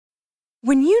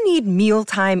When you need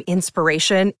mealtime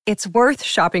inspiration, it's worth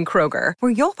shopping Kroger,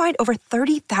 where you'll find over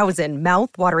 30,000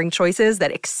 mouth-watering choices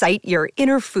that excite your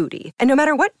inner foodie. And no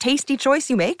matter what tasty choice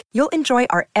you make, you'll enjoy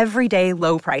our everyday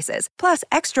low prices, plus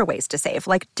extra ways to save,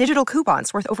 like digital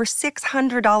coupons worth over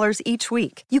 $600 each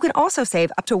week. You can also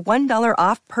save up to $1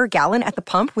 off per gallon at the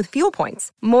pump with fuel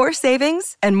points. More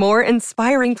savings and more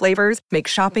inspiring flavors make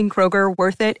shopping Kroger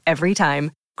worth it every time.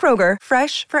 Kroger,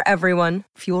 fresh for everyone.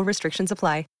 Fuel restrictions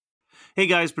apply. Hey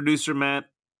guys, producer Matt,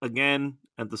 again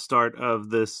at the start of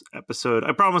this episode.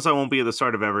 I promise I won't be at the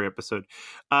start of every episode.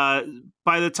 By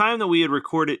the time that we had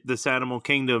recorded this Animal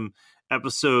Kingdom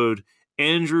episode,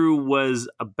 Andrew was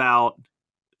about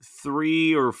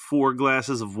 3 or 4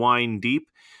 glasses of wine deep,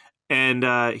 and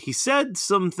he said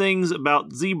some things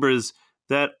about zebras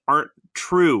that aren't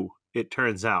true, it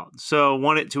turns out. So I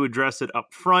wanted to address it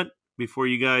up front before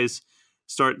you guys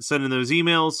start sending those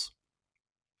emails.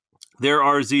 There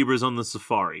are zebras on the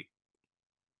safari.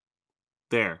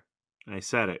 There. I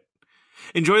said it.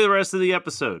 Enjoy the rest of the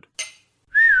episode.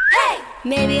 Hey!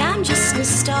 Maybe I'm just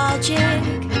nostalgic.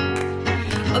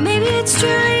 Or maybe it's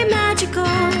truly magical.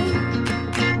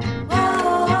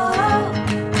 Whoa.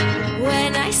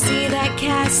 When I see that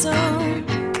castle,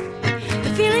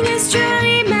 the feeling is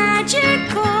truly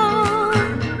magical.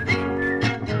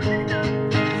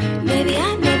 Maybe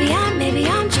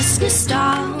I'm just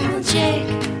nostalgic.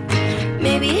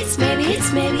 Maybe it's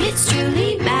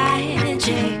truly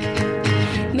magic.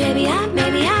 Maybe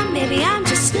I'm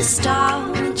just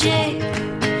nostalgic.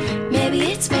 Maybe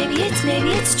it's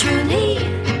truly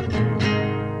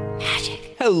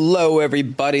magic. Hello,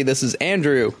 everybody. This is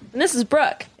Andrew. And this is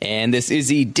Brooke. And this is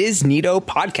the Disneydo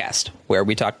podcast, where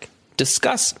we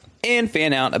discuss, and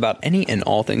fan out about any and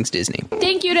all things Disney.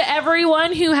 Thank you to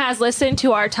everyone who has listened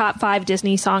to our top 5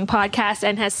 Disney song podcast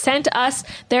and has sent us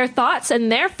their thoughts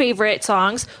and their favorite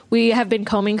songs. We have been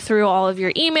combing through all of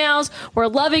your emails. We're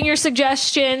loving your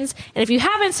suggestions. And if you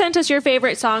haven't sent us your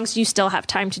favorite songs, you still have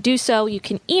time to do so. You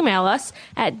can email us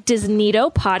at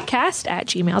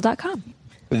disneydopodcast@gmail.com.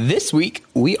 This week,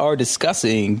 we are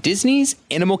discussing Disney's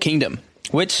Animal Kingdom,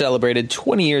 which celebrated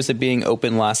 20 years of being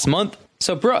open last month.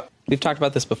 So, Brooke, we've talked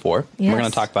about this before. Yes. We're going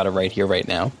to talk about it right here, right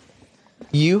now.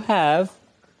 You have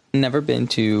never been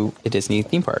to a Disney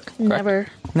theme park, correct?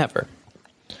 Never.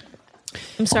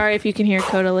 I'm sorry if you can hear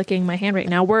Coda licking my hand right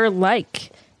now. We're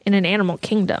like in an animal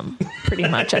kingdom pretty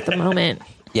much at the moment.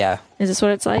 Yeah. Is this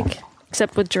what it's like?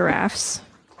 Except with giraffes.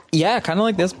 Yeah, kind of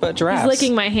like this, but giraffes. He's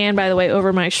licking my hand, by the way,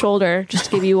 over my shoulder, just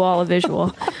to give you all a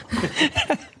visual.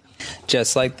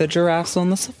 Just like the giraffes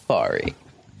on the safari.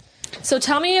 So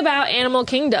tell me about Animal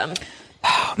Kingdom.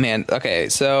 Oh, man, okay,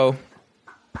 so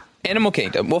Animal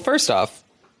Kingdom. Well, first off,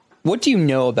 what do you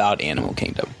know about Animal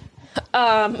Kingdom?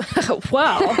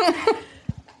 Well,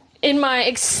 in my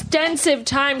extensive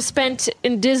time spent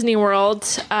in Disney World,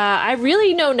 I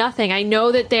really know nothing. I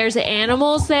know that there's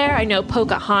animals there. I know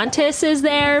Pocahontas is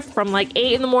there from like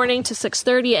 8 in the morning to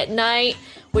 6:30 at night,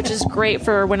 which is great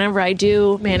for whenever I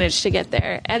do manage to get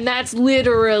there. And that's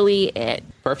literally it.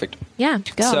 Perfect. Yeah,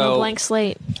 go. No blank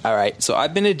slate. All right. So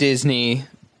I've been to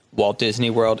Walt Disney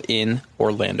World in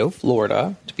Orlando,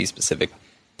 Florida, to be specific.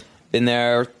 Been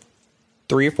there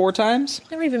 3 or 4 times.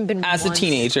 Never even been as once. A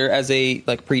teenager, as a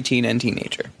preteen and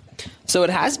teenager. So it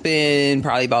has been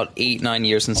probably about 8-9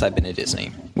 years since I've been to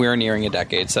Disney. We're nearing a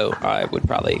decade, so I would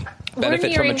probably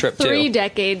benefit from a trip too. 3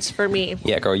 decades for me.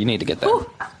 Yeah, girl, you need to get that. Whew.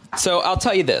 So I'll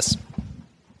tell you this.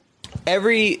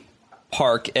 Every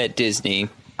park at Disney,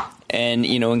 and,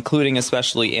 including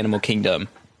especially Animal Kingdom,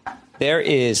 there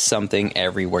is something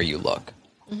everywhere you look.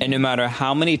 Mm-hmm. And no matter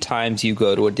how many times you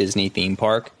go to a Disney theme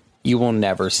park, you will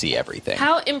never see everything.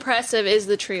 How impressive is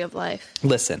the Tree of Life?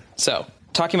 Listen, so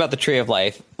talking about the Tree of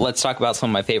Life, let's talk about some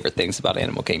of my favorite things about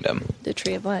Animal Kingdom. The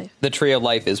Tree of Life. The Tree of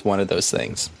Life is one of those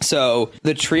things. So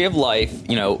the Tree of Life,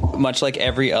 much like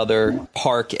every other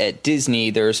park at Disney,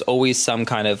 there's always some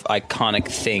kind of iconic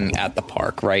thing at the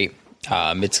park, right?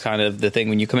 It's kind of the thing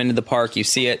when you come into the park, you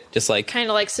see it just like... Kind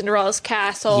of like Cinderella's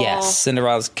Castle. Yes,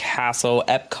 Cinderella's Castle,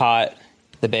 Epcot,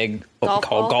 the big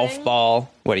golf ball.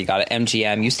 What do you got?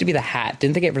 MGM. Used to be the hat.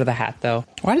 Didn't they get rid of the hat, though?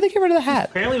 Why did they get rid of the hat?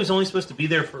 Apparently it was only supposed to be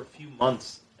there for a few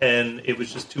months, and it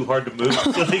was just too hard to move,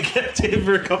 so they kept it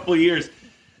for a couple of years.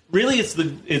 Really, it's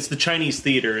the Chinese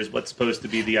theater is what's supposed to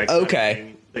be the iconic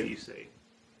thing that you see.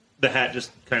 The hat just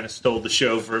kind of stole the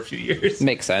show for a few years.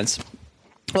 Makes sense.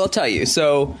 Well, I'll tell you.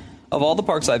 So, of all the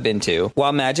parks I've been to,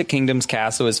 while Magic Kingdom's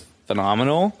castle is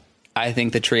phenomenal, I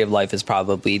think the Tree of Life is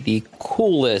probably the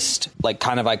coolest,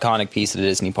 kind of iconic piece of the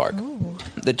Disney park. Ooh.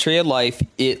 The Tree of Life,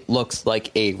 it looks like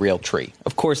a real tree.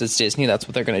 Of course, it's Disney. That's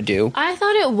what they're going to do. I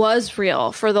thought it was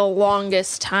real for the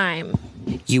longest time.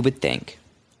 You would think.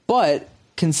 But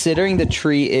considering the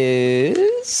tree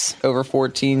is over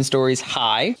 14 stories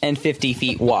high and 50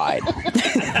 feet wide.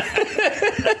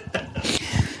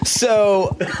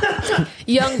 So,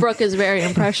 Young Brooke is very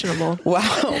impressionable.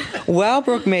 while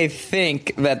Brooke may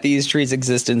think that these trees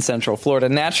exist in Central Florida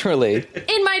naturally.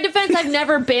 In my defense, I've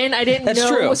never been. I didn't know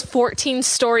true. It was 14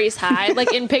 stories high.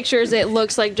 Like in pictures, it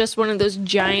looks like just one of those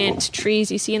giant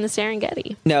trees you see in the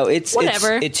Serengeti. No, it's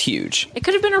Whatever. It's huge. It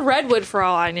could have been a redwood for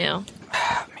all I knew.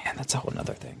 Man, that's a whole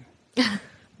nother thing.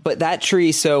 But that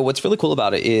tree, so what's really cool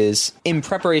about it is in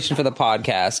preparation for the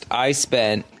podcast, I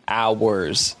spent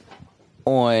hours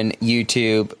on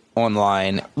YouTube,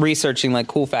 online, researching like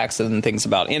cool facts and things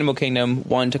about Animal Kingdom.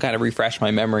 One, to kind of refresh my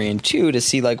memory, and two, to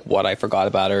see like what I forgot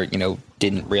about or,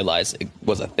 didn't realize it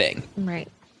was a thing. Right.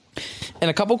 And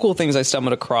a couple cool things I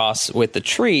stumbled across with the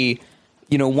tree.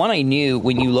 One, I knew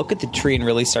when you look at the tree and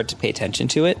really start to pay attention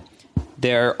to it,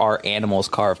 there are animals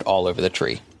carved all over the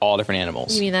tree. All different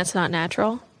animals. You mean that's not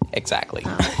natural? Exactly.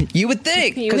 You would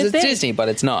think, because it's Disney, but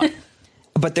it's not.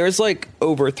 But there's like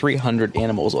over 300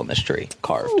 animals on this tree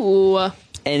carved. Ooh. And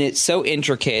it's so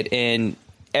intricate, and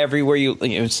everywhere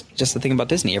it's just the thing about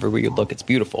Disney. Everywhere you look, it's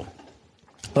beautiful.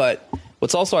 But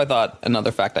what's also, I thought,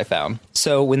 another fact I found.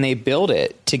 So when they build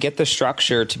it, to get the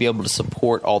structure to be able to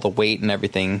support all the weight and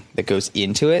everything that goes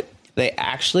into it, they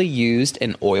actually used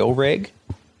an oil rig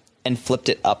and flipped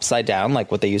it upside down,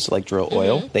 like what they used to like drill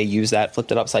oil. They used that,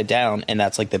 flipped it upside down, and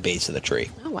that's like the base of the tree.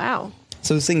 Oh, wow.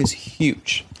 So this thing is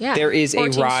huge. Yeah, there is a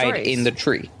 14 ride stories. in the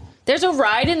tree. There's a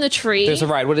ride in the tree. There's a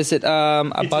ride. What is it?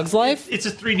 A Bug's Life? It's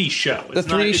a 3D show. The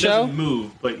 3D show? It doesn't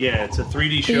move, but yeah, it's a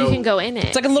 3D So show. you can go in it.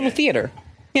 It's like a little theater.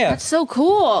 Yeah. That's so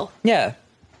cool. Yeah.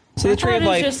 So the Tree I of thought it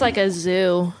was Life. just like a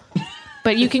zoo.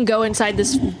 But you can go inside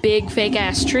this big fake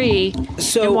ass tree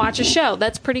and watch a show.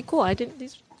 That's pretty cool.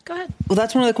 Go ahead. Well,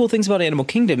 that's one of the cool things about Animal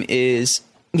Kingdom is,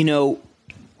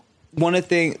 one of the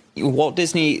things, Walt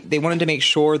Disney, they wanted to make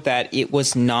sure that it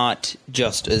was not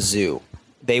just a zoo.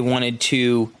 They wanted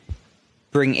to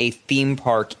bring a theme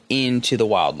park into the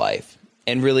wildlife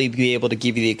and really be able to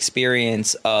give you the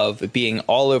experience of being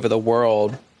all over the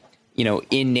world,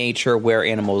 in nature where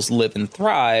animals live and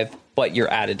thrive, but you're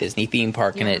at a Disney theme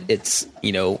park and it's,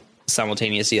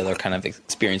 simultaneously other kind of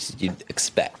experiences you'd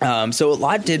expect. So a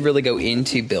lot did really go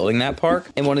into building that park.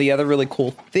 And one of the other really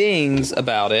cool things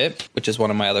about it, which is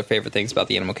one of my other favorite things about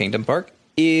the Animal Kingdom park,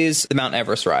 is the Mount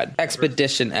Everest ride.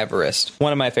 Expedition Everest.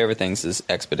 One of my favorite things is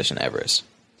Expedition Everest,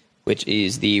 which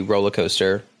is the roller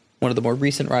coaster. One of the more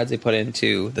recent rides they put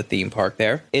into the theme park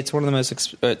there. It's one of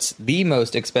the it's the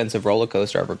most expensive roller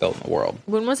coaster ever built in the world.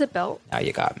 When was it built? Now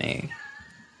you got me.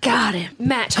 Got it.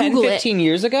 Matt, 10, Google 15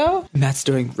 years ago? Matt's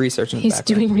doing research in the He's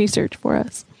background. doing research for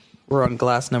us. We're on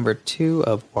glass number 2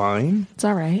 of wine. It's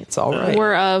all right. It's all right.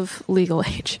 We're of legal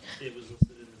age. It was listed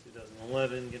in the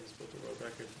 2011 Guinness Book of World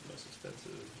Records, most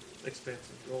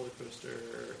expensive roller coaster.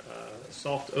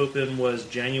 Soft open was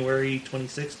January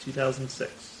 26,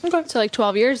 2006. Okay. So like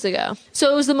 12 years ago.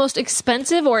 So it was the most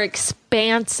expensive or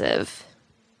expansive?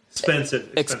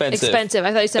 Expensive. Expensive.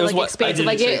 I thought you said It was like what- expansive. I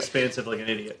Like didn't say it. expansive like an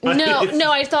idiot.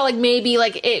 No, I thought like maybe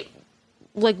like it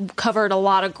like covered a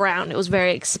lot of ground. It was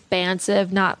very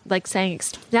expansive, not like saying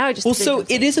now I just Well, think so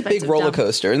it's it is a big expensive roller dumb.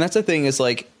 coaster. And that's the thing is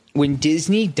like when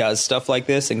Disney does stuff like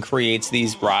this and creates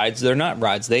these rides, they're not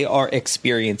rides. They are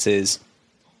experiences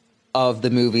of the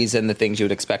movies and the things you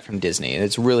would expect from Disney. And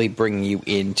it's really bringing you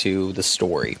into the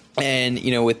story. And,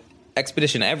 with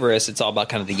Expedition Everest, it's all about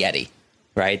kind of the Yeti,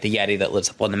 right? The Yeti that lives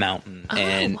up on the mountain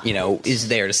and, is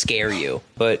there to scare you.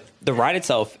 But the ride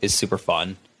itself is super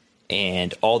fun.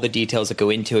 And all the details that go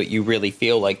into it, you really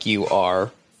feel like you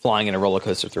are flying in a roller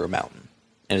coaster through a mountain.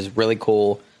 And it's really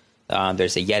cool.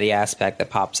 There's a Yeti aspect that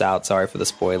pops out. Sorry for the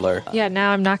spoiler. Yeah,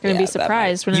 now I'm not going to be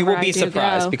surprised whenever you will I be do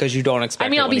surprised go. because you don't expect. I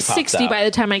mean, it I'll when be he pops 60 out. by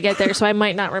the time I get there, so I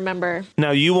might not remember.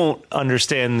 Now, you won't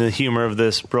understand the humor of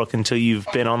this, Brooke, until you've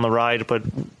been on the ride, but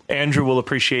Andrew will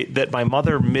appreciate that my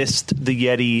mother missed the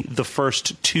Yeti the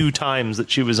first 2 times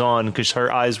that she was on because her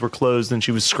eyes were closed and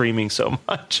she was screaming so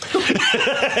much.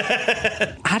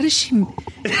 How does she?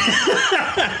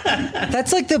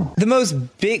 That's like the most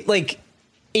big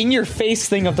in your face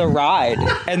thing of the ride,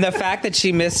 and the fact that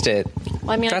she missed it.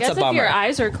 Well, I mean, That's I a guess if bummer. your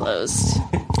eyes are closed,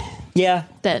 Yeah,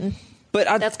 then but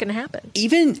that's going to happen.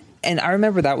 And I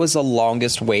remember that was the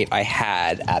longest wait I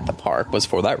had at the park was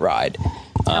for that ride.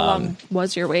 How long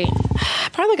was your wait?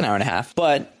 Probably like an hour and a half.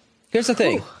 But here's the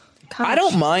thing. Gosh. I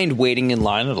don't mind waiting in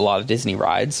line at a lot of Disney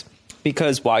rides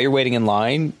because while you're waiting in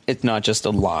line, it's not just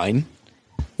a line.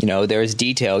 There's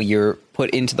detail. You're put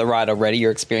into the ride already.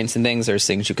 You're experiencing things. There's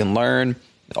things you can learn.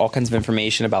 All kinds of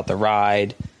information about the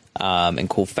ride. and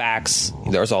cool facts.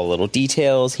 There's all little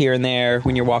details here and there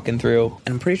when you're walking through.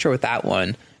 And I'm pretty sure with that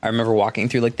one, I remember walking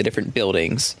through like the different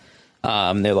buildings.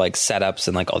 They're like setups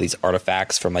and like all these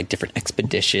artifacts from like different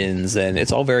expeditions, and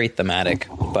it's all very thematic,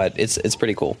 but it's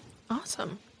pretty cool.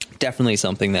 Awesome. Definitely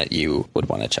something that you would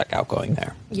want to check out going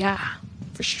there. Yeah,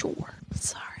 for sure.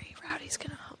 Sorry, Rowdy's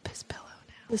gonna hump his pillow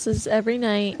now. This is every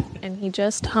night, and he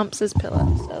just humps his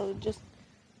pillow, so just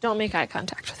don't make eye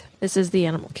contact with him. This is the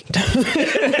Animal Kingdom.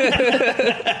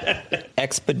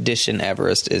 Expedition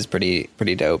Everest is pretty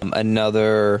dope.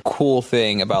 Another cool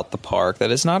thing about the park that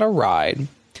is not a ride,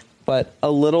 but a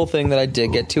little thing that I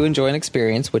did get to enjoy and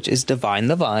experience, which is Divine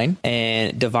the Vine.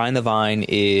 And Divine the Vine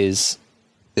is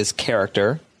this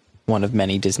character, one of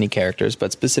many Disney characters,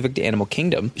 but specific to Animal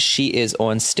Kingdom. She is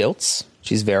on stilts.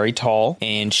 She's very tall,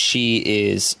 and she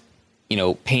is,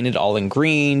 painted all in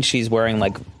green. She's wearing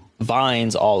like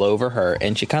vines all over her,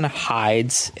 and she kind of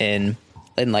hides in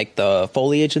like the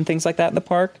foliage and things like that in the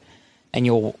park. And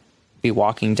you'll be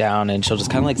walking down, and she'll just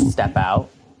kind of like step out,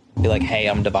 be like, "Hey,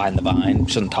 I'm Divine the Vine."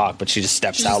 She doesn't talk, but she just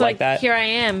steps out like that. Here I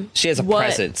am. She has a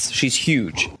presence. She's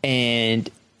huge, and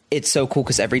it's so cool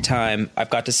because every time I've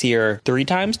got to see her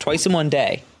twice in one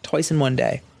day,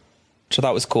 which I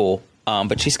thought was cool.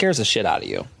 But she scares the shit out of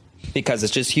you because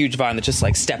it's just huge vine that just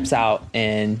like steps out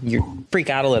and you freak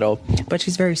out a little. But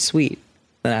she's very sweet.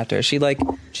 Then after she's like,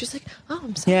 "Oh,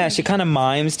 I'm sorry." Yeah, she kind of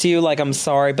mimes to you like, "I'm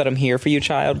sorry, but I'm here for you,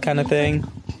 child," kind of thing.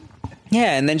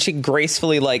 Yeah, and then she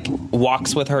gracefully like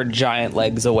walks with her giant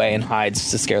legs away and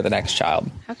hides to scare the next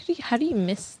child. How do you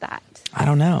miss that? I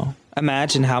don't know.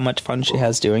 Imagine how much fun she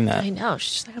has doing that. I know.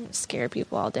 She's just like, "I'm going to scare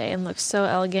people all day," and looks so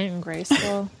elegant and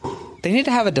graceful. They need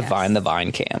to have a Divine the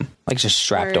Vine cam, like just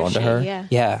strapped onto her.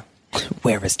 Yeah.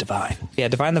 Where is Divine? Yeah,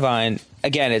 Divine the Vine.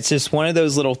 Again, it's just one of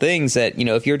those little things that,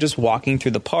 if you're just walking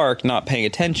through the park, not paying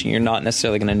attention, you're not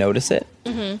necessarily going to notice it.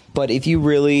 Mm-hmm. But if you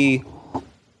really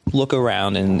look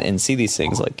around and see these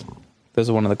things, like, those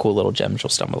are one of the cool little gems you'll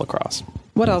stumble across.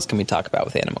 What else can we talk about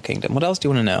with Animal Kingdom? What else do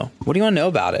you want to know? What do you want to know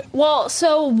about it? Well,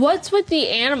 so what's with the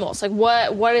animals? Like,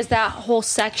 what is that whole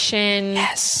section?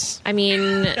 Yes. I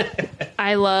mean,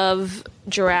 I love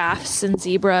giraffes and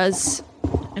zebras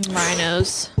and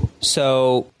rhinos.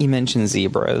 So, you mentioned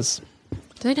zebras.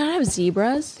 Do they not have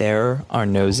zebras? There are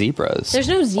no zebras. There's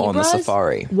no zebras? On the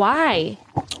safari. Why?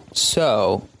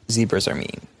 So, zebras are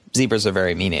mean. Zebras are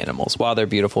very mean animals. While they're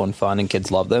beautiful and fun and kids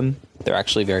love them, they're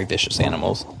actually very vicious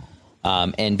animals.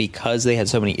 And because they had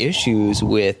so many issues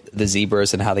with the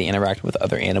zebras and how they interact with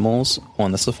other animals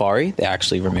on the safari, they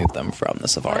actually removed them from the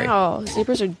safari. Wow,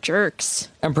 zebras are jerks.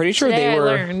 I'm pretty sure Today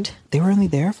they were only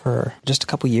there for just a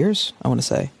couple years, I want to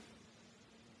say.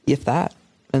 If that.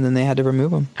 And then they had to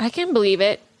remove them. I can believe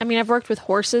it. I mean, I've worked with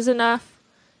horses enough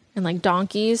and like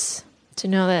donkeys to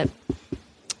know that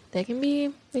they can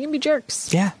be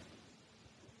jerks. Yeah.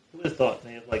 Who would have thought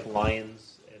they have like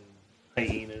lions and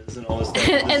hyenas and all this stuff?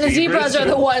 And the zebras are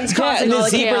the ones causing all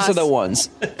the chaos. The zebras are the ones.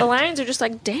 The lions are just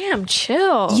like, damn,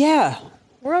 chill. Yeah.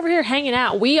 We're over here hanging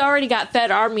out. We already got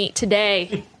fed our meat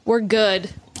today. We're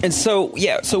good. And so,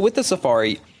 so with the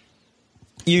safari,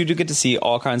 you do get to see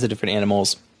all kinds of different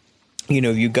animals.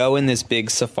 You go in this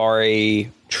big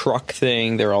safari truck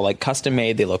thing. They're all like custom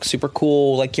made. They look super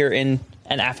cool. Like you're in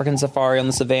an African safari on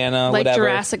the savannah, like whatever.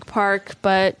 Jurassic Park,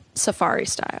 but safari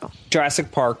style.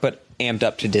 Jurassic Park, but amped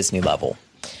up to Disney level.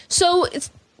 So it's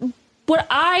what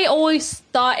I always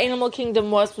thought Animal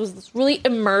Kingdom was this really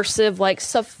immersive like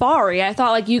safari. I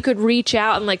thought like you could reach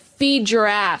out and like feed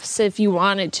giraffes if you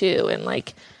wanted to, and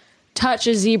like touch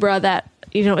a zebra that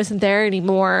isn't there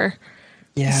anymore.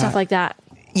 Yeah, stuff like that.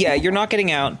 Yeah, you're not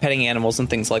getting out petting animals and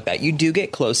things like that. You do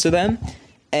get close to them,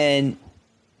 and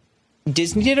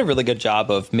Disney did a really good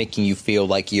job of making you feel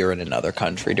like you're in another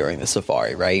country during the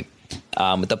safari, right?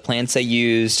 With the plants they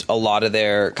used, a lot of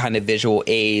their kind of visual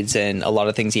aids and a lot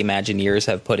of things the Imagineers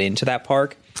have put into that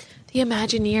park. The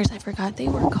Imagineers, I forgot they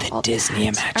were called the Disney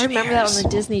that. Imagineers. I remember that on the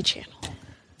Disney Channel.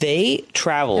 They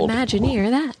traveled.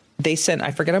 Imagineer, that. They sent,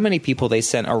 I forget how many people they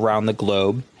sent around the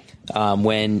globe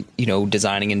when,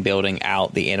 designing and building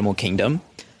out the Animal Kingdom.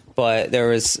 But there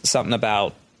was something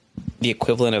about the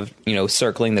equivalent of,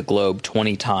 circling the globe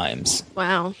 20 times.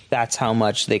 Wow. That's how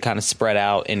much they kind of spread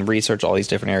out and research all these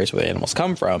different areas where the animals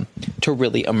come from to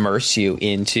really immerse you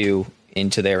into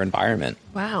their environment.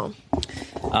 Wow.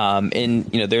 And,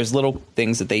 there's little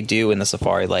things that they do in the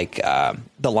safari, like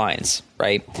the lions,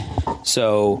 right?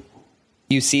 So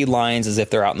you see lions as if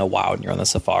they're out in the wild and you're on the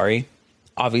safari.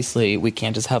 Obviously, we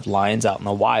can't just have lions out in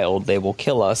the wild. They will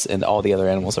kill us and all the other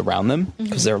animals around them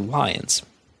because they're lions.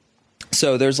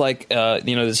 So there's like,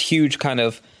 this huge kind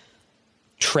of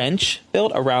trench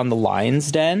built around the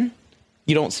lion's den.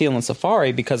 you don't see on the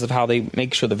safari because of how they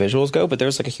make sure the visuals go, but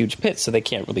there's like a huge pit, so they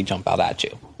can't really jump out at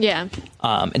you. Yeah.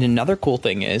 And another cool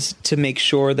thing is to make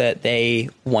sure that they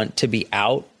want to be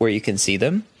out where you can see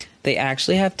them. They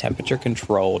actually have temperature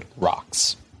controlled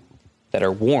rocks that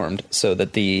are warmed so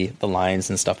that the lions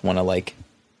and stuff want to like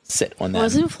sit on them.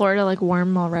 Wasn't Florida like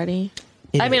warm already?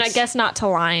 It I mean, is. I guess not to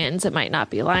lions. It might not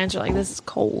be. Lions are like, this is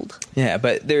cold. Yeah,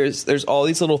 but there's all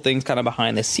these little things kind of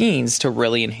behind the scenes to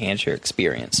really enhance your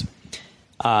experience.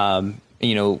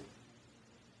 You know,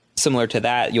 similar to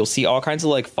that, you'll see all kinds of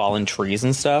like fallen trees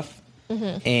and stuff.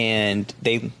 Mm-hmm. And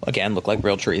they, again, look like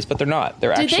real trees, but they're not.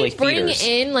 They're actually feeders. Did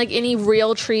they bring in like any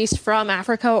real trees from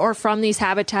Africa or from these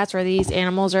habitats where these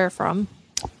animals are from?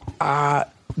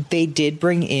 They did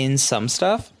bring in some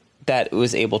stuff that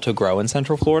was able to grow in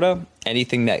Central Florida.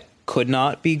 Anything that could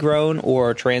not be grown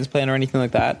or transplanted or anything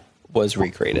like that was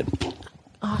recreated.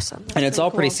 Awesome. And it's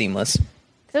all pretty seamless.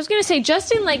 I was going to say,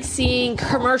 just in like seeing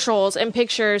commercials and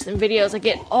pictures and videos, like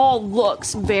it all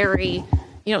looks very,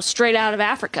 you know, straight out of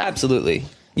Africa. Absolutely.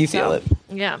 You feel it.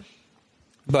 Yeah.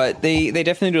 But they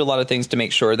definitely do a lot of things to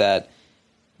make sure that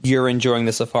you're enjoying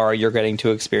the safari, you're getting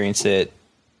to experience it,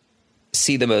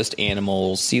 see the most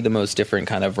animals, see the most different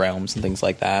kind of realms and things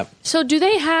like that. So do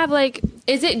they have like,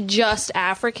 is it just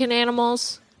African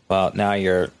animals? Well, now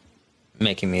you're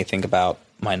making me think about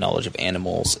my knowledge of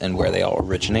animals and where they all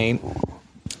originate.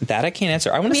 That I can't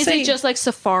answer. I want to say, is it just like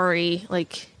safari,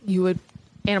 like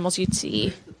animals you'd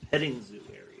see? Petting zoo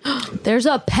area. There's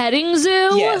a petting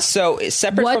zoo? yeah, so it's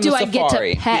separate What from do the I get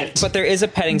safari. to pet? But there is a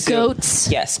petting zoo. Goats?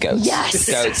 Yes, goats. Yes.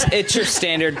 Goats. It's your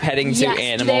standard petting zoo Yes.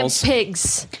 animals. Do they have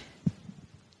pigs?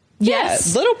 Yes.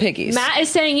 Yeah, little piggies. Matt is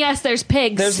saying yes, there's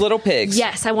pigs. There's little pigs.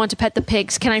 Yes, I want to pet the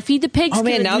pigs. Can I feed the pigs? Oh,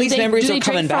 man, Can- now do these they- memories do are they drink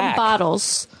coming back. from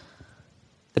bottles?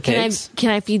 The pigs?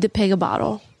 Can I feed the pig a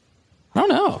bottle? I don't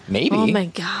know. Maybe. Oh my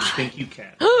god. I think you can.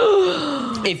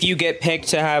 If you get picked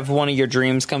to have one of your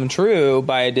dreams come true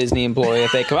by a Disney employee,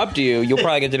 if they come up to you, you'll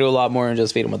probably get to do a lot more than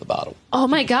just feed them with a bottle. Oh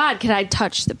my god, can I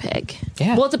touch the pig?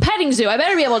 Yeah. Well, it's a petting zoo. I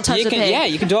better be able to touch You the can, pig. yeah,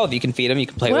 you can do all of it. You can feed them. You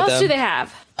can play What with else them. do they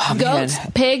have? Oh, Goats,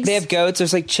 man. pigs. They have goats.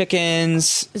 There's like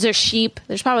chickens. Is there sheep?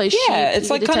 There's probably sheep. Yeah, You it's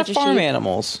like get to kind of touch a farm sheep.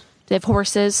 animals. They have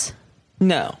horses.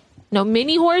 No, No,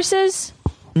 mini horses.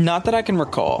 not that I can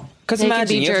recall. Because They can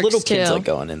imagine be you have little jerks, kids too. like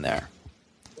going in there.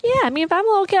 Yeah, I mean, if I'm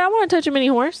a little kid, I want to touch a mini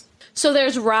horse. So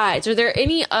there's rides. Are there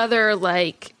any other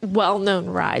like well-known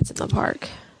rides in the park?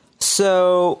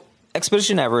 So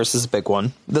Expedition Everest is a big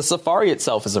one. The safari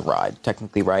itself is a ride,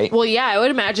 technically, right? Well, yeah, I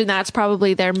would imagine that's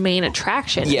probably their main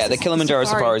attraction. Yeah, is the Kilimanjaro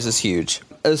Safaris is huge.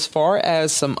 As far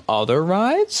as some other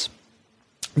rides,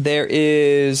 there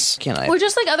is... Or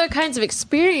just like other kinds of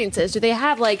experiences. Do they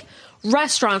have like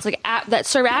restaurants like that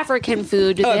serve African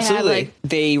food? Do Oh, they absolutely. have like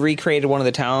They recreated one of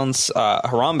the towns,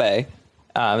 Harambe. It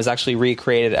was actually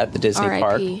recreated at the Disney park.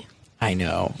 R.I.P. I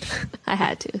know. I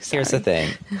had to. Sorry. Here's the thing.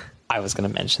 I was going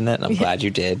to mention that, and I'm glad you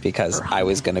did, because I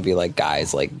was going to be like,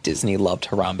 guys, like Disney loved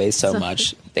Harambe so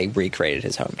much, they recreated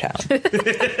his hometown.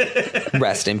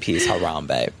 Rest in peace,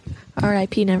 Harambe.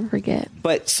 R.I.P. Never forget.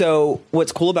 But so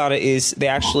what's cool about it is they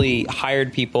actually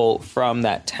hired people from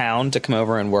that town to come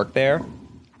over and work there.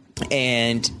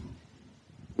 And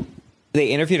they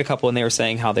interviewed a couple, and they were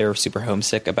saying how they were super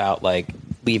homesick about like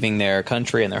leaving their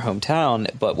country and their hometown.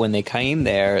 But when they came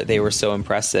there, they were so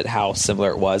impressed at how similar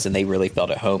it was, and they really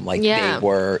felt at home, like Yeah. they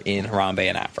were in Harambe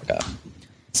in Africa.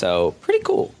 So pretty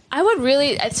cool. I would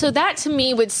really, so that to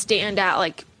me would stand out.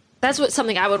 Like, that's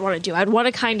something I would want to do. I'd want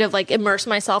to kind of like immerse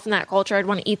myself in that culture. I'd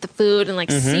want to eat the food and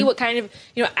like see what kind of,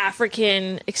 you know,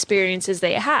 African experiences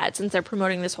they had, since they're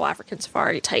promoting this whole African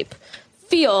safari type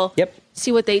feel. Yep.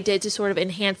 See what they did to sort of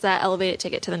enhance that, elevate it,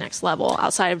 take it to the next level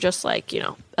outside of just like, you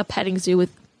know, a petting zoo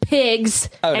with pigs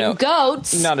and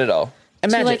goats. Not at all. So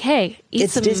Imagine, you're like, hey, eat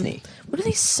it's some Disney. What do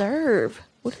they serve?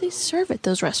 What do they serve at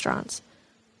those restaurants?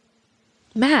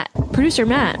 Matt, producer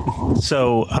Matt.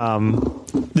 So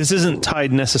this isn't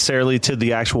tied necessarily to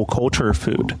the actual culture of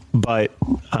food, but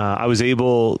I was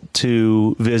able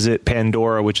to visit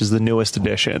Pandora, which is the newest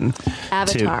addition.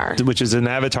 Avatar. Which is an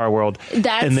Avatar world.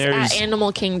 That's and at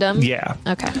Animal Kingdom? Yeah.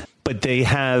 Okay. But they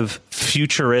have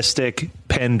futuristic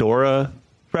Pandora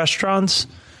restaurants,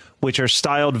 which are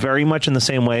styled very much in the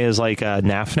same way as like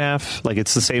Naf Naf. Like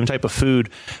it's the same type of food,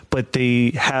 but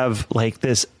they have like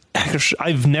this...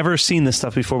 I've never seen this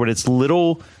stuff before, but it's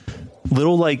little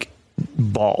like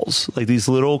balls, like these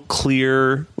little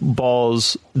clear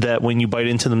balls that when you bite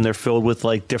into them, they're filled with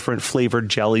like different flavored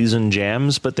jellies and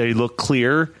jams, but they look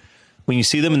clear when you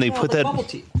see them, and they put that bubble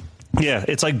tea. Yeah,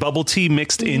 it's like bubble tea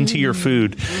mixed into your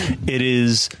food. It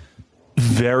is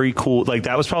very cool. Like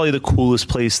that was probably the coolest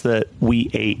place that we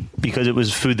ate, because it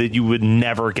was food that you would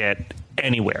never get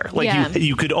anywhere. Like Yeah.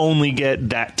 you could only get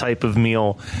that type of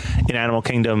meal in Animal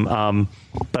Kingdom.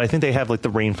 But I think they have like the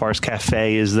Rainforest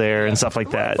Cafe is there and stuff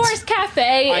like that. Forest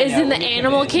Cafe is in the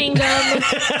Animal Kingdom.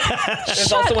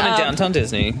 There's also one in Downtown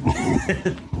Disney.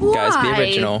 Guys, be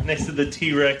original. Next to the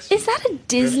T-Rex. Is that a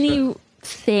Disney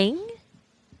thing?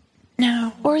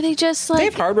 No. Or are they just They like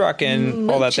have Hard Rock and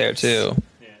all that there too.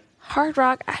 Hard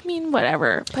Rock? I mean,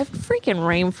 whatever. But freaking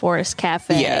Rainforest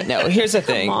Cafe. Yeah, no, here's the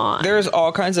thing. on. There's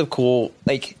all kinds of cool,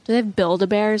 like, Do they have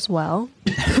Build-A-Bear as well?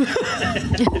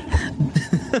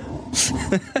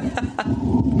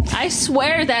 I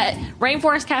swear that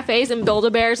Rainforest Cafes and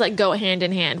Build-A-Bears like go hand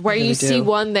in hand. Where Yeah, you they see do.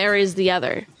 one, there is the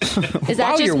other. Is that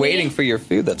while just you're me? waiting for your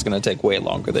food, that's going to take way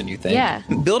longer than you think. Yeah.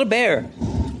 Build a bear.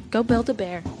 Go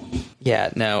Build-A-Bear.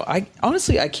 Yeah, no, I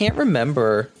honestly, I can't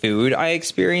remember food I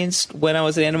experienced when I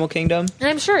was at Animal Kingdom. And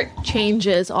I'm sure it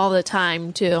changes all the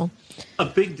time too. A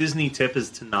big Disney tip is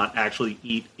to not actually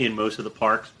eat in most of the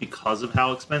parks because of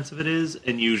how expensive it is,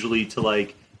 and usually to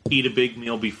like eat a big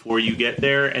meal before you get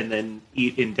there and then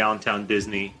eat in downtown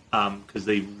Disney because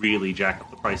they really jack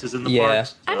up the prices in the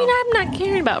parks. I mean, I'm not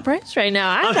caring about price right now.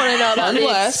 I want to know about the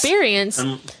Unless- experience.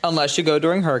 Unless you go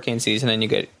during hurricane season and you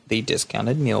get the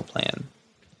discounted meal plan.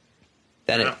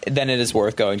 Then it is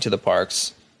worth going to the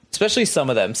parks. Especially some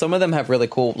of them. Some of them have really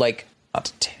cool, like, not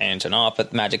to tangent off,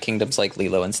 but Magic Kingdom's like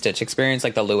Lilo and Stitch experience,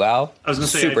 like the Luau. I was going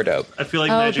to say, super dope. I feel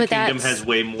like Oh, Magic but Kingdom that's- has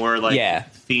way more like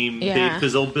theme Yeah.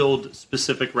 because they'll build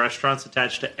specific restaurants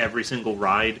attached to every single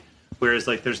ride, whereas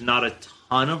like there's not a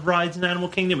ton of rides in Animal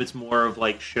Kingdom. It's more of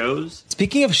like shows.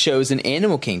 Speaking of shows in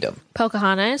Animal Kingdom,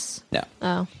 Pocahontas? no,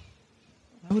 Oh.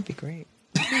 that would be great.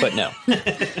 But no,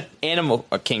 Animal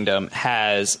Kingdom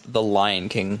has the Lion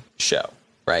King show,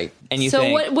 right? And you So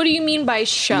think what do you mean by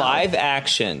show? live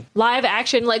action, Live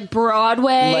action, like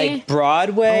Broadway? like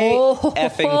Broadway Oh.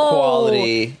 effing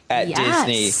quality at Yes.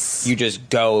 Disney, you just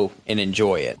go and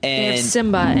enjoy it. They have And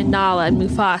Simba and Nala and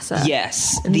Mufasa.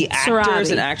 yes, And the actors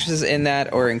Sarabi. and actresses in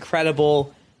that are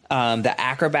incredible. The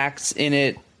acrobats in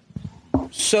it,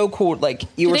 so cool. Like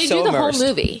you Do were they so do the immersed. whole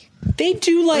movie? They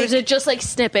do Or like is it just like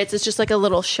snippets? It's just like a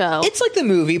little show. it's like the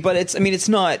movie, but it's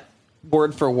not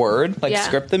word for word like Yeah.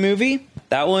 script the movie.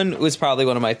 That one was probably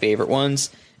one of my favorite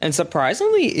ones, and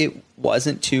surprisingly, it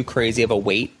wasn't too crazy of a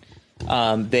wait.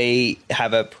 They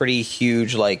have a pretty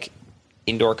huge like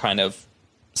indoor kind of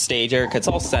stage area. It's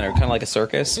all centered, kind of like a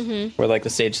circus, where like the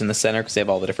stage is in the center because they have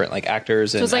all the different like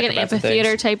actors. so And it's like an acrobats and amphitheater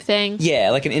things. type thing. Yeah,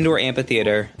 like an indoor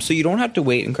amphitheater. So you don't have to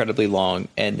wait incredibly long,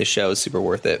 and the show is super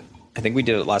worth it. I think we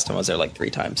did it last time I was there like 3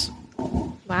 times.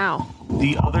 Wow.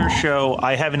 The other show,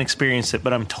 I haven't experienced it,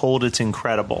 but I'm told it's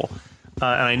incredible. And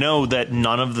I know that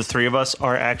none of the three of us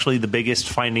are actually the biggest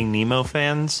Finding Nemo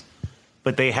fans,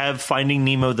 but they have Finding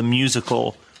Nemo the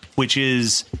musical, which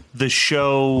is the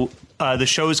show. The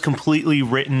show is completely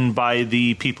written by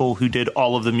the people who did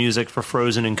all of the music for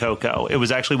Frozen and Coco. It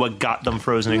was actually what got them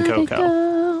Frozen and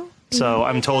Coco. So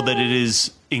I'm told that it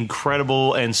is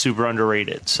incredible and super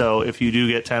underrated. So if you do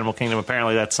get to Animal Kingdom,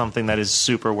 apparently that's something that is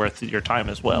super worth your time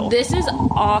as well. This is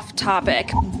off topic,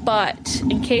 but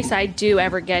in case I do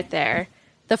ever get there,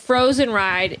 the Frozen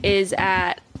ride is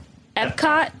at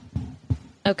Epcot.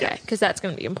 Okay, because that's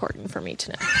going to be important for me to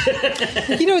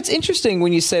know. You know, it's interesting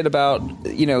when you said about,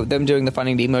 them doing the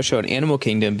Finding Nemo show in Animal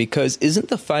Kingdom, because isn't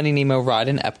the Finding Nemo ride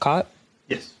in Epcot?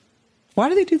 Yes. Why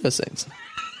do they do those things?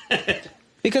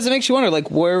 Because it makes you wonder, like,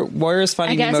 where is I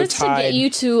Finding guess Nemo it's tied? to get you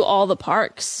to all the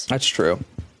parks. That's true.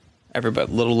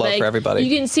 Everybody, little love Like, for everybody.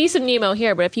 You can see some Nemo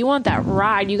here, but if you want that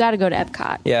ride, you got to go to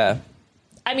Epcot. Yeah.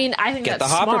 I mean, I think Get the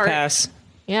that's Hopper smart. Pass.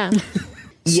 Yeah.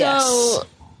 Yes. So,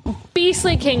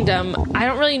 Beastly Kingdom, I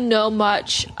don't really know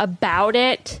much about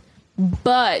it,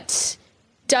 but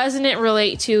doesn't it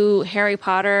relate to Harry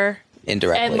Potter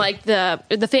Indirectly. and like the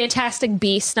Fantastic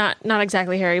Beasts? Not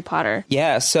exactly Harry Potter.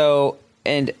 Yeah, so,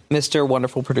 and Mr.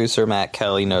 Wonderful Producer Matt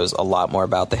Kelly knows a lot more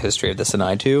about the history of this than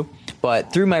I do.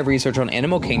 But through my research on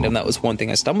Animal Kingdom, that was one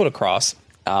thing I stumbled across.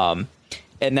 And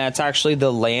that's actually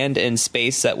the land and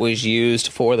space that was used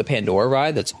for the Pandora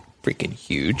ride. That's freaking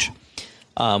huge.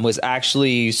 Was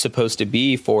actually supposed to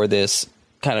be for this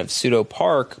kind of pseudo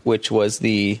park, which was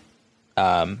the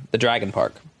Dragon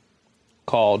Park,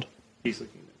 called Beastly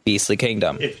Kingdom. Beastly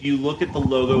Kingdom. If you look at the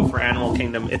logo for Animal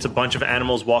Kingdom, it's a bunch of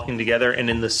animals walking together,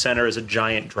 and in the center is a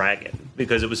giant dragon,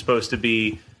 because it was supposed to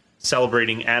be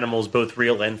celebrating animals, both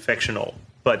real and fictional,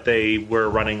 but they were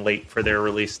running late for their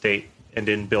release date and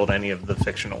didn't build any of the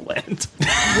fictional land.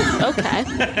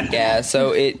 Okay. Yeah,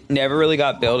 so it never really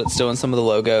got built. It's still in some of the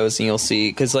logos, and you'll see,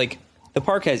 because like the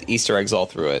park has Easter eggs all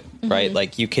through it, right?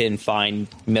 Like you can find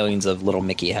millions of little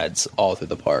Mickey heads all through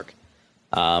the park.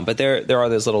 But there are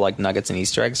those little like nuggets and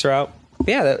Easter eggs throughout.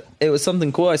 Yeah, it was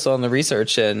something cool I saw in the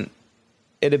research, and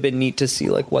it'd have been neat to see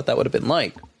like what that would have been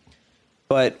like.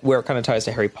 But where it kind of ties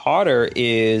to Harry Potter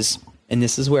is, and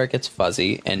this is where it gets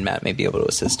fuzzy, and Matt may be able to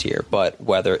assist here, but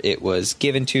whether it was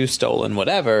given to, stolen,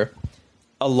 whatever,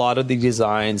 a lot of the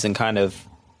designs and kind of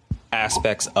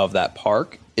aspects of that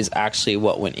park is actually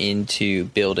what went into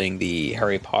building the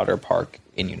Harry Potter park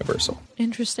in Universal.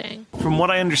 Interesting. From what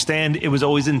I understand, it was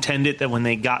always intended that when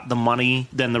they got the money,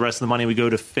 then the rest of the money would go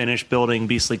to finish building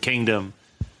Beastly Kingdom.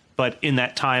 But in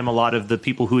that time, a lot of the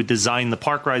people who had designed the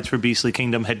park rides for Beastly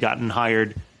Kingdom had gotten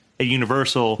hired at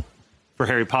Universal for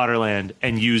Harry Potter Land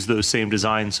and used those same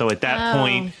designs. So at that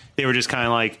point, they were just kind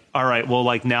of like, all right, well,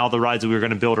 like now the rides that we were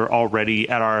going to build are already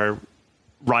at our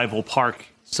rival park.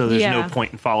 So there's no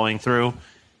point in following through.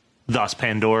 Thus,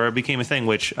 Pandora became a thing,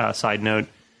 which, side note,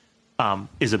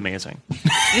 is amazing.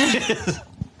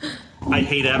 I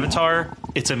hate Avatar.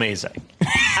 It's amazing.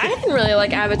 I didn't really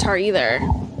like Avatar either.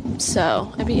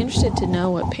 So I'd be interested to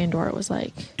know what Pandora was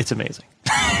like. It's amazing.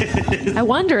 I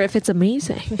wonder if it's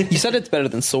amazing. You said it's better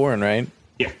than Soarin', right?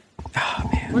 Yeah. Oh,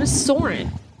 man. What is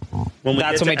Soarin'?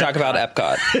 That's when we talk about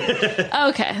Epcot.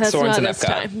 Okay, that's Soarin's not in this Epcot.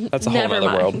 time. That's a whole Never other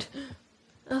mind. world.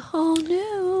 A whole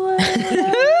new world.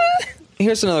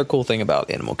 Here's another cool thing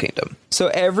about Animal Kingdom. So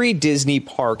every Disney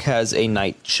park has a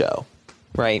night show,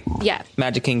 right? Yeah.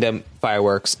 Magic Kingdom,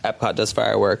 fireworks. Epcot does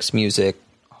fireworks, music,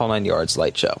 whole 9 yards,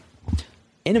 light show.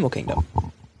 Animal Kingdom.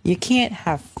 You can't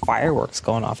have fireworks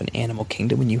going off in Animal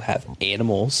Kingdom when you have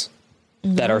animals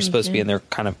that are supposed to be in their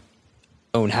kind of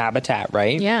own habitat,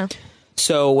 right? Yeah.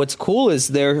 So what's cool is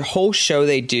their whole show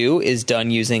they do is done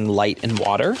using light and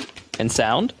water and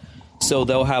sound. So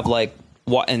they'll have like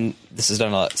and this is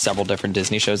done on several different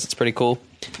Disney shows. It's pretty cool.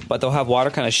 But they'll have water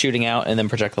kind of shooting out and then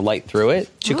project the light through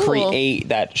it to create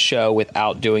that show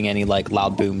without doing any like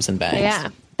loud booms and bangs. Yeah.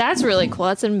 That's really cool.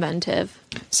 That's inventive.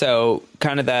 So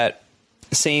kind of that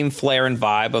same flair and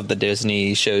vibe of the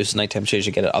Disney shows, nighttime shows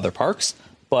you get at other parks,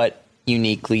 but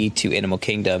uniquely to Animal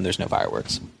Kingdom, there's no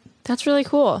fireworks. That's really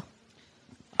cool.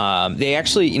 They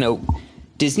actually,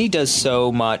 Disney does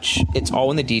so much. It's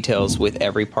all in the details with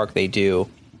every park they do.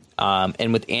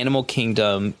 And with Animal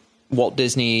Kingdom, Walt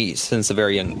Disney, since a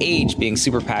very young age, being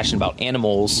super passionate about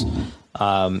animals,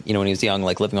 when he was young,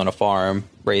 like living on a farm,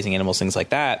 raising animals, things like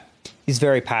that, he's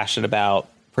very passionate about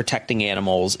protecting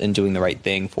animals and doing the right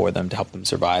thing for them to help them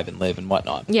survive and live and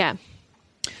whatnot. Yeah.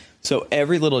 So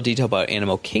every little detail about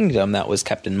Animal Kingdom that was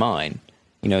kept in mind,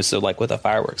 so like with a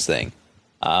fireworks thing,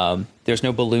 there's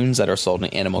no balloons that are sold in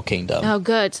Animal Kingdom. Oh,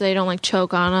 good. So they don't like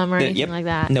choke on them or anything like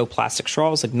that. No plastic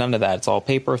straws, like none of that. It's all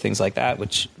paper, things like that,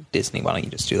 which Disney, why don't you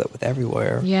just do that with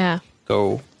everywhere? Yeah.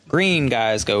 Go green,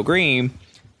 guys, go green.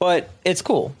 But it's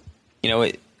cool.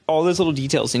 All those little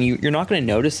details, and you're not going to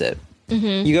notice it.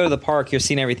 Mm-hmm. You go to the park, you're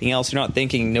seeing everything else. You're not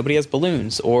thinking nobody has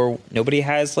balloons or nobody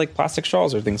has like plastic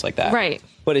straws or things like that. Right.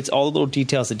 But it's all the little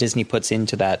details that Disney puts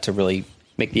into that to really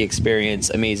make the experience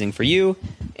amazing for you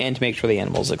and to make sure the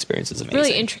animals' experience is amazing.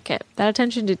 Really intricate. That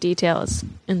attention to detail is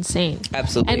insane.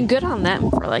 Absolutely. And good on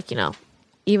them for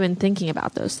even thinking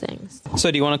about those things. So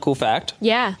do you want a cool fact?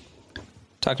 Yeah.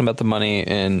 Talking about the money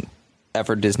and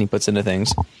effort Disney puts into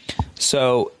things.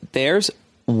 So there's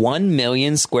 1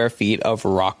 million square feet of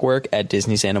rock work at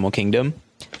Disney's Animal Kingdom,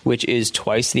 which is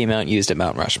twice the amount used at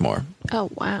Mount Rushmore. Oh,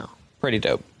 wow. Pretty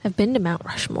dope. I've been to Mount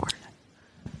Rushmore.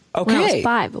 Okay. When I was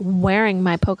 5, wearing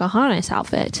my Pocahontas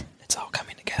outfit. It's all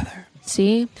coming together.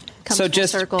 See? Comes So full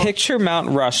just circle. picture Mount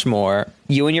Rushmore,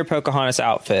 you in your Pocahontas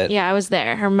outfit. Yeah, I was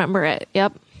there. I remember it.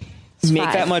 Yep. It's Make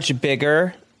 5. that much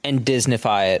bigger and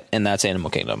Disneyfy it, and that's Animal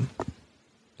Kingdom.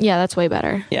 Yeah, that's way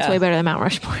better. Yeah. It's way better than Mount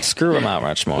Rushmore. Screw a Mount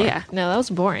Rushmore. Yeah, no, that was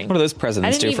boring. What do those I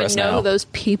presidents didn't do for even us know now? who those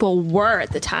people were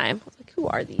at the time. I was like, who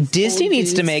are these? Disney old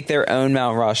needs to dudes? make their own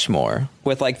Mount Rushmore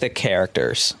with like the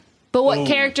characters. But what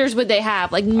characters would they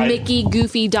have? Like Mickey,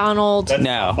 Goofy, Donald. That's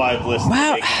No. top 5 list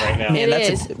Wow. right now. Man, It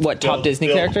that's is. what top Disney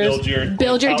characters?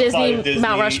 Build your top Disney 5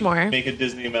 Mount Rushmore. Make a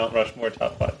Disney Mount Rushmore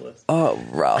top 5 list. Oh,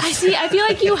 rough. I see. I feel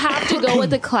like you have to go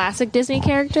with the classic Disney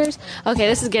characters. Okay,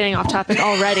 this is getting off topic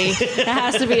already. It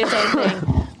has to be its own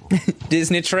thing.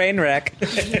 Disney train wreck.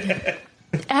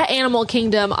 At Animal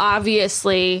Kingdom,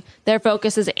 obviously, their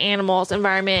focus is animals,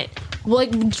 environment.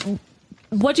 Like,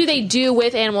 what do they do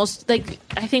with animals? Like,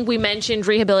 I think we mentioned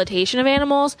rehabilitation of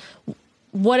animals.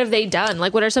 What have they done?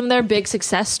 Like, what are some of their big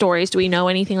success stories? Do we know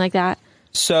anything like that?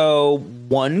 So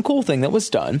one cool thing that was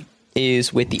done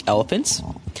is with the elephants.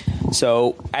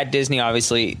 So at Disney,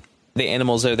 obviously, the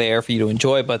animals are there for you to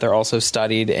enjoy, but they're also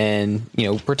studied and,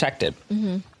 protected.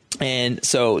 Mm-hmm. And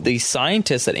so the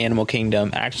scientists at Animal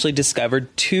Kingdom actually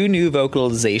discovered 2 new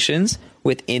vocalizations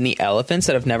within the elephants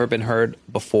that have never been heard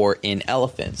before in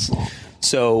elephants.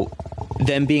 So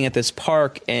them being at this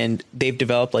park and they've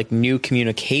developed like new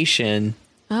communication,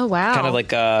 Oh, wow. kind of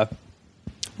like I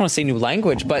don't want to say new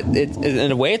language, but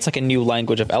in a way it's like a new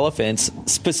language of elephants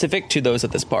specific to those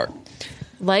at this park.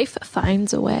 Life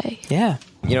finds a way. Yeah.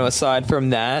 You know, aside from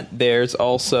that, there's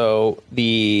also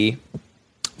the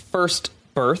first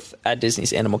birth at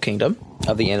Disney's Animal Kingdom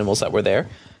of the animals that were there,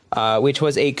 which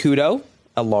was a kudu,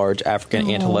 a large African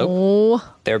antelope.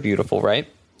 Oh, They're beautiful, right?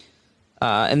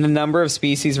 And the number of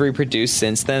species reproduced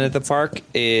since then at the park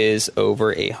is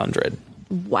over 800.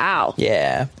 wow.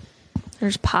 Yeah. They're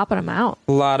just popping them out.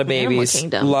 A lot of Animal babies.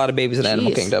 Kingdom. A lot of babies in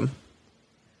Animal Jeez. Kingdom.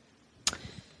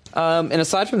 And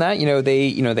aside from that,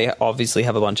 they obviously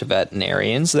have a bunch of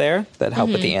veterinarians there that help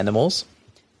with the animals.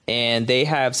 And they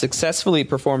have successfully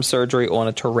performed surgery on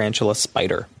a tarantula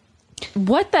spider.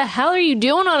 What the hell are you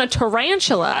doing on a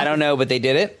tarantula? I don't know, but they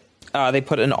did it. They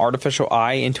put an artificial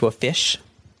eye into a fish.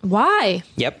 Why?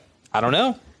 Yep. I don't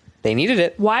know. They needed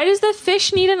it. Why does the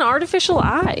fish need an artificial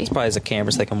eye? Probably as a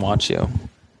camera so they can watch you.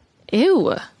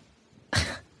 Ew.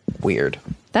 Weird.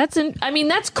 That's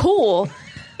cool.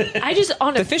 I just,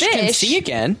 on The a fish can see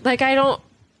again. Like, I don't,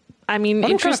 I mean,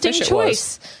 Wonder what kind of interesting fish it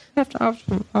choice. I'll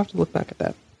have to look back at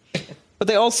that. But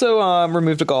they also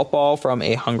removed a golf ball from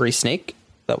a hungry snake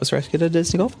that was rescued at a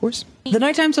Disney golf course. The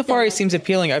nighttime safari seems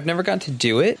appealing. I've never gotten to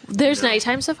do it. There's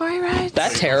nighttime safari rides?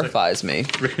 That terrifies me.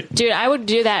 Dude, I would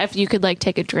do that if you could, like,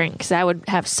 take a drink, because I would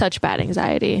have such bad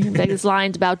anxiety. Like, this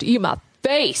lion's about to eat my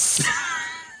face.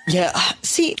 Yeah.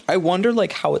 See, I wonder,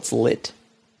 like, how it's lit.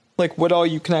 Like, what all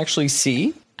you can actually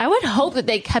see. I would hope that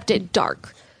they kept it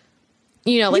dark.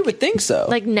 You know, like, You would think so.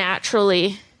 like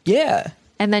naturally. Yeah.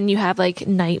 And then you have, like,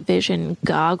 night vision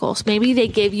goggles. Maybe they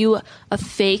give you a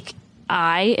fake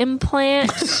eye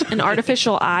implant, an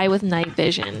artificial eye with night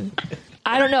vision.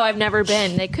 I don't know. I've never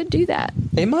been. They could do that.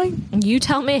 They might. You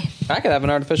tell me. I could have an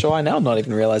artificial eye now and not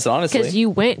even realize it, honestly. Because you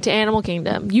went to Animal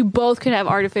Kingdom. You both could have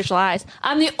artificial eyes.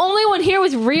 I'm the only one here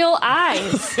with real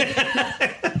eyes.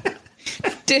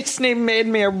 Disney made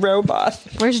me a robot.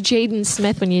 Where's Jaden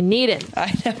Smith when you need him?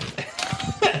 I know.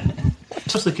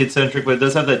 It's mostly kid-centric, but it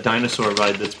does have that dinosaur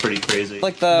ride that's pretty crazy.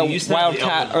 Like They the used to have wild the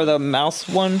cat elephant- or the mouse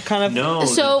one, kind of. No,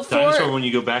 So the dinosaur for- when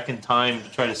you go back in time to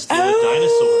try to steal Oh, a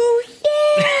dinosaur.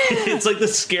 It's like the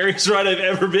scariest ride I've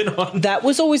ever been on. That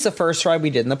was always the first ride we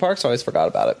did in the park, so I always forgot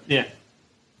about it. Yeah.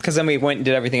 Because then we went and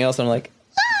did everything else, and I'm like,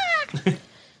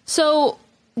 So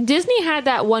Disney had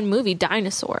that one movie,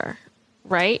 Dinosaur,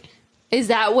 right? Is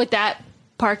that what that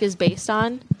park is based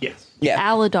on? Yes. yeah.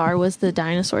 Aladar was the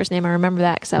dinosaur's name. I remember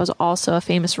that because that was also a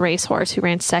famous racehorse who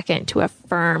ran second to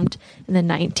affirmed in the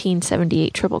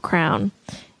 1978 Triple Crown.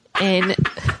 In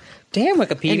Damn,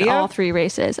 Wikipedia. all three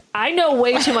races. I know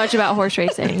way too much about horse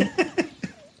racing,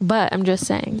 but I'm just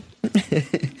saying.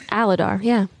 Aladar,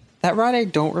 yeah. That ride I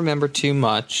don't remember too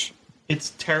much. It's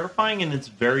terrifying and it's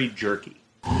very jerky.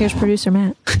 Here's producer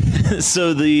Matt.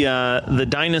 So the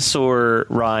dinosaur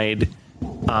ride,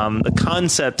 the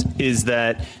concept is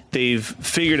that they've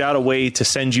figured out a way to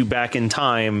send you back in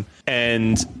time,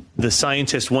 and the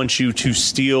scientist wants you to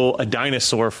steal a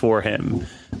dinosaur for him,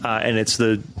 and it's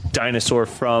the dinosaur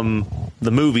from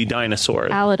the movie Dinosaur.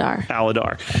 Aladar.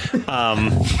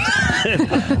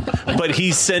 But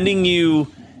he's sending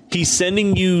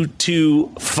you to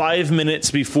 5 minutes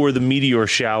before the meteor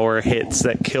shower hits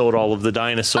that killed all of the Oh,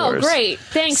 dinosaurs. great.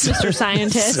 Thanks, Mr.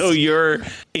 Scientist. So you're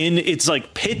in, it's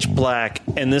like pitch black,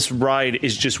 and this ride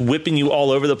is just whipping you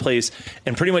all over the place.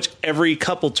 And pretty much every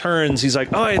couple turns, he's like,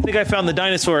 oh, I think I found the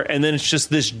dinosaur. And then it's just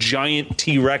this giant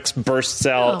T-Rex bursts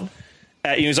out. Oh.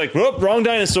 At you. He's like, whoop, wrong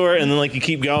dinosaur. And then like you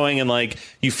keep going, and like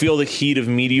you feel the heat of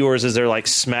meteors as they're like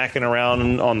smacking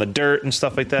around on the dirt and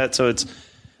stuff like that. So it's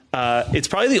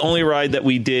probably the only ride that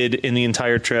we did in the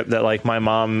entire trip that like my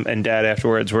mom and dad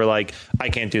afterwards were like, I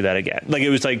can't do that again. Like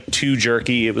it was like too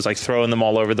jerky. It was like throwing them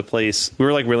all over the place. We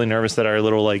were like really nervous that my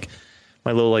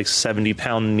little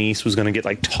 70-pound niece was going to get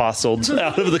like tousled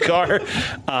out of the car.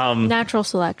 Natural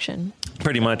selection.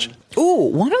 Pretty much. Ooh,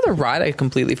 one other ride I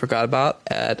completely forgot about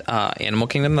at Animal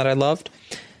Kingdom that I loved.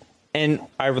 And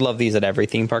I would love these at every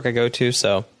theme park I go to,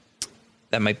 so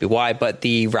that might be why. But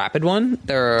the rapid one,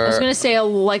 I was going to say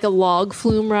like a log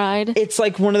flume ride. it's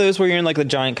like one of those where you're in like the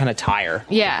giant kind of tire.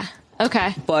 Yeah.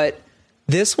 Okay. But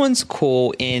this one's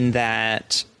cool in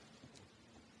that,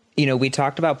 you know, we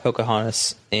talked about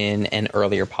Pocahontas in an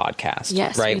earlier podcast,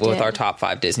 Yes, right? we With did. our top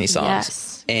 5 Disney songs.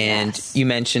 Yes, And yes. you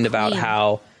mentioned about Queen.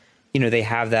 how, you know, they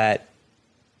have that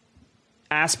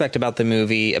aspect about the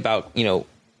movie about, you know,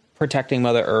 protecting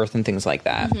Mother Earth and things like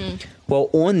that. Mm-hmm. Well,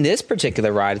 on this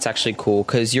particular ride, it's actually cool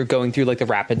because you're going through like the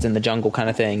rapids in the jungle kind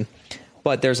of thing.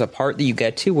 But there's a part that you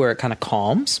get to where it kind of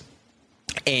calms.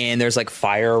 and there's like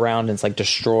fire around, and it's like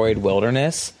destroyed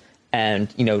wilderness.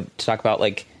 And, you know, to talk about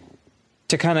like,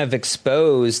 to kind of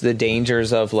expose the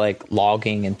dangers of like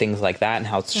logging and things like that and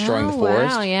how it's destroying the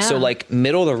forest. Wow, yeah. So like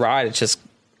middle of the ride, it just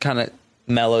kind of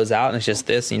mellows out and it's just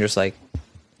this, and you're just like,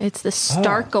 It's the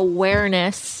stark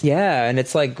awareness. yeah. And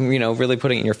it's like, you know, really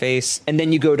putting it in your face. And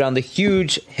then you go down the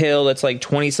huge hill that's like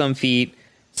 20 some feet,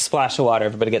 splash of water,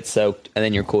 everybody gets soaked, and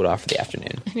then you're cooled off for the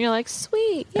afternoon. And you're like,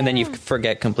 sweet. And then you yeah.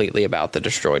 forget completely about the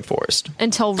destroyed forest.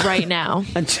 Until right now.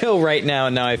 Until right now,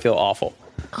 and now I feel awful.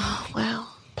 Oh, wow.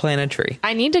 Plant a tree.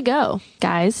 I need to go.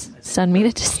 Guys, send me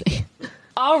to Disney.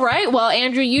 All right. Well,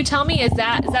 Andrew, you tell me, is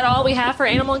that all we have for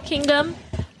Animal Kingdom?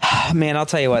 Man, I'll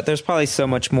tell you what, there's probably so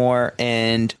much more,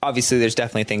 and obviously there's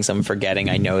definitely things I'm forgetting.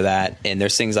 I know that, and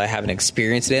there's things I haven't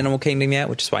experienced at Animal Kingdom yet,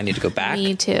 which is why I need to go back.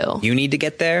 Me too. You need to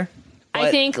get there. I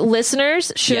But- think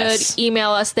listeners should Yes.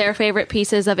 email us their favorite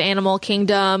pieces of Animal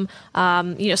Kingdom.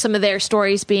 You know, some of their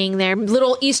stories being their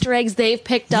little Easter eggs they've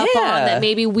picked up Yeah. on that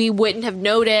maybe we wouldn't have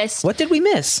noticed. What did we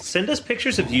miss? Send us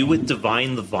pictures of you with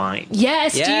Divine the Vine.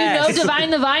 Yes, Yes. do you know Divine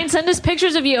the Vine? Send us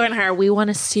pictures of you and her. We want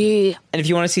to see. And if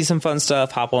you want to see some fun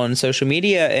stuff, hop on social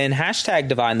media and hashtag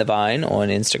Divine the Vine on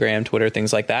Instagram, Twitter,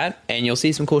 things like that. And you'll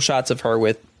see some cool shots of her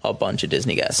with a bunch of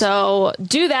Disney guests. So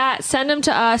do that. Send them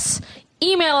to us.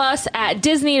 Email us at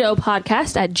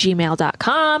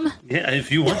disneydopodcast@gmail.com. Yeah,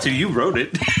 if you want to, you wrote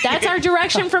it. That's our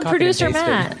direction from Copy and producer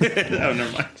pasted. Matt. Oh,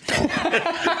 never mind.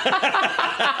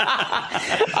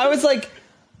 I was like,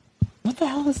 what the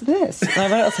hell is this? And I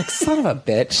read it, I was like, son of a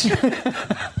bitch.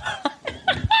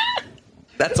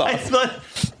 That's I awesome. thought,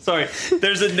 sorry,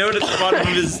 there's a note at the bottom of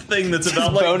his thing that's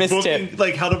about like bonus booking, tip.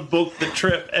 like how to book the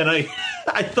trip, and I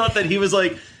thought that he was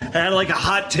like had like a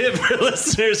hot tip for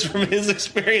listeners from his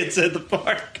experience at the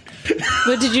park.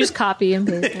 But did you just copy and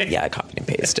paste it? Yeah, I copied and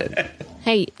pasted.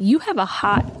 Hey, you have a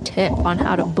hot tip on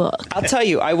how to book. I'll tell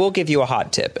you, I will give you a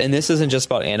hot tip. And this isn't just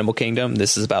about Animal Kingdom.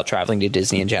 This is about traveling to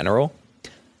Disney in general.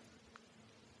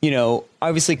 You know,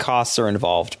 obviously costs are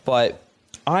involved, but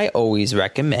I always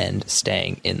recommend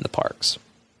staying in the parks.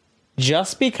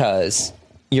 Just because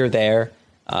you're there,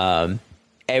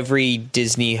 every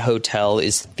Disney hotel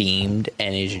is themed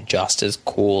and is just as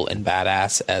cool and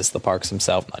badass as the parks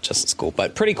themselves. Not just as cool,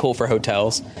 but pretty cool for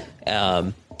hotels.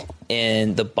 And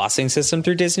the busing system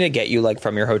through Disney to get you like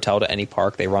from your hotel to any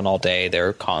park, they run all day.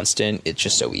 They're constant. It's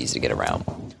just so easy to get around.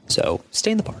 So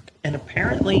stay in the park. And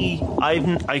apparently, I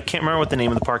can't remember what the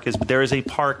name of the park is, but there is a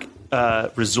park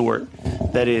resort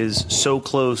that is so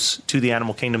close to the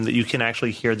Animal Kingdom that you can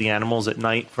actually hear the animals at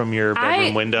night from your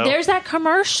bedroom window. There's that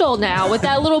commercial now with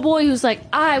that little boy who's like,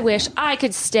 I wish I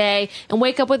could stay and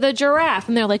wake up with a giraffe.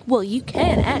 And they're like, well, you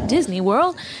can at Disney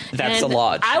World. That's And the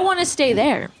lodge. I want to stay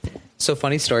there. So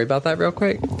funny story about that real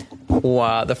quick.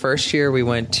 Wow, the first year we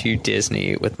went to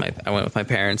Disney I went with my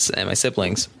parents and my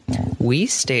siblings. We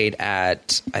stayed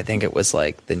at, I think it was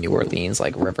like the New Orleans,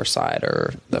 like Riverside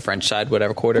or the French side,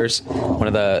 whatever quarters, one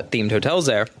of the themed hotels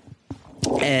there.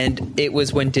 And it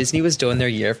was when Disney was doing their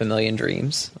Year of a Million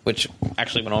Dreams, which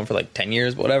actually went on for like 10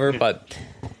 years, whatever. But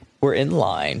we're in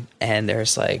line and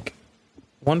there's like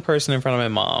one person in front of my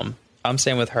mom. I'm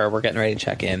staying with her. We're getting ready to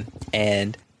check in.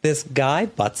 And this guy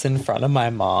butts in front of my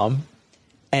mom,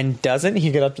 and doesn't he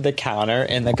get up to the counter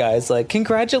and the guy's like,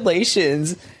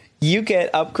 congratulations, you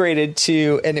get upgraded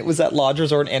to, and it was at Lodge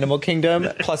Resort Animal Kingdom,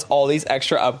 plus all these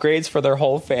extra upgrades for their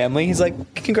whole family. He's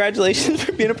like, congratulations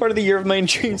for being a part of the Year of My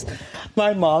Dreams.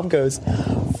 My mom goes,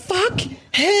 fuck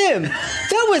him.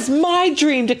 That was my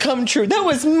dream to come true. That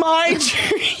was my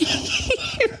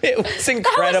dream. It was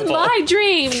incredible. That was my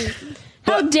dream.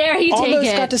 How dare he take Almost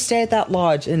it? got to stay at that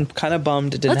lodge and kind of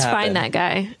bummed it didn't Let's happen. find that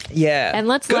guy. Yeah. And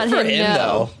let's Good let for him know.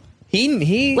 Though.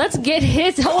 He Let's get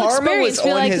his whole Karma experience. was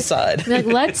Be on like, his side. be like,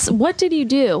 what did you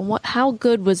do? How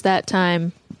good was that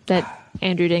time that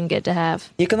Andrew didn't get to have?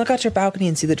 You can look out your balcony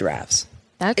and see the giraffes.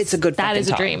 It's a good That fucking is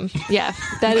a time. dream. Yeah,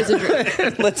 that is a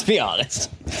dream. Let's be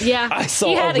honest. Yeah, I saw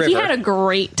he a had he river. had a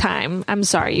great time. I'm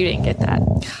sorry you didn't get that.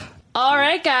 All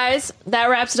right, guys, that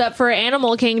wraps it up for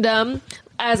Animal Kingdom.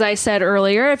 As I said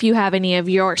earlier, if you have any of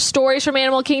your stories from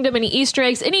Animal Kingdom, any Easter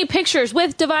eggs, any pictures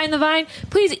with Divine the Vine,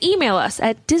 please email us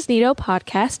at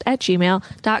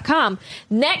disneydopodcast@gmail.com.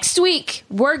 Next week,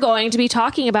 we're going to be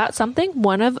talking about something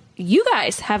one of you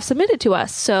guys have submitted to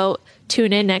us. So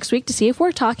tune in next week to see if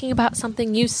we're talking about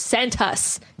something you sent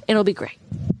us. It'll be great.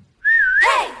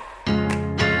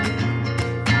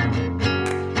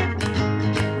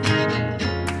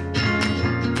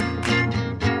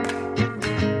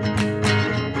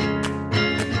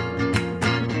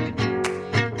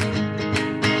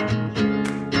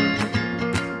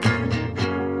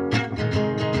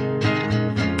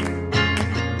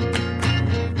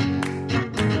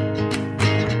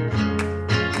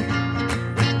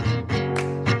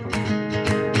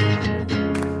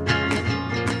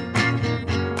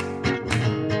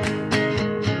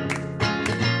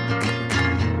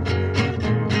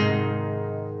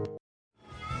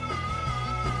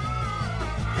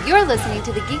 You're listening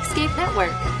to the Geekscape Network.